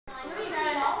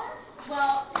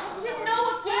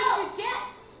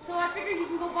here, you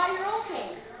can go buy your own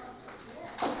cake.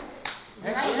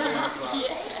 Right? Yeah.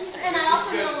 And I also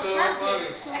know the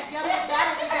present. So if you have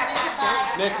that, if you can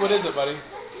buy. Nick, what is it, buddy?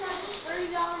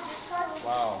 $30 gift card.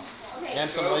 Wow. And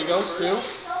some Legos too?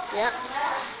 Yep.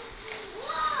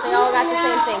 They all got the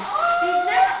same thing. These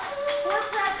next 4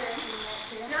 presents,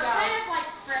 they're kind of like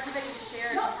for everybody to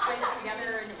share and play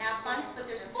together and have fun, but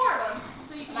there's 4 of them,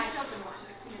 so you can each open one.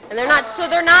 And they're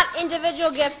not individual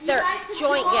gifts, they're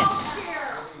joint gifts.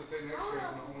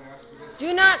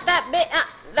 Do not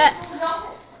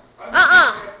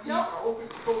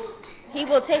He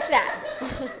will take that.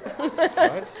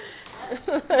 What?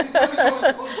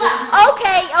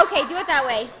 Okay, do it that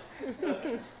way.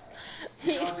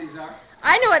 You know what these are?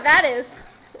 I know what that is.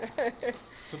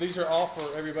 So these are all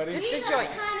for everybody? Just the joint.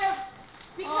 Kind of,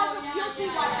 because you'll see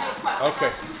why they put.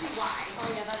 Okay. You'll see why. Oh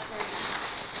yeah, that's right.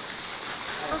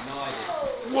 I have no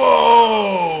idea.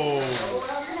 Whoa! We're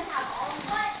gonna have all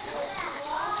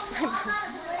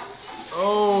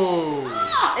Oh!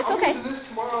 It's okay. This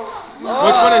tomorrow.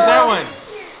 Which one is that one?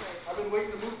 I've been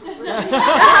waiting to move for 3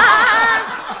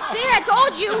 See, I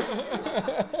told you.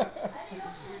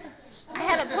 I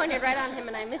had it pointed right on him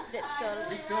and I missed it. So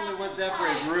He totally wants that for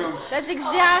his room. that's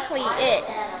exactly it.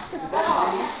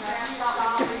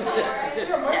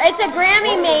 It's a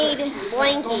Grammy-made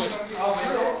blankie.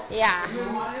 Yeah.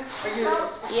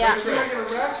 Yeah.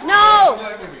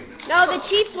 No, the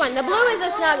Chiefs one. The blue is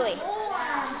a snuggly.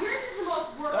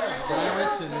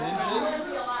 Pirates and ninjas?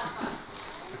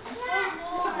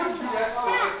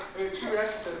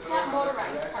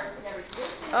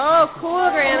 Oh, cool,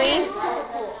 Grammy.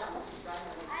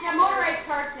 Yeah, motorized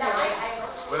parts now.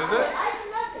 What is it?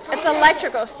 It's an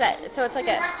electrical set, so it's like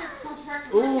a...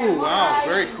 Ooh, wow,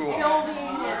 very cool.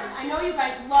 Building, and I know you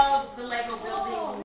guys love the Lego building.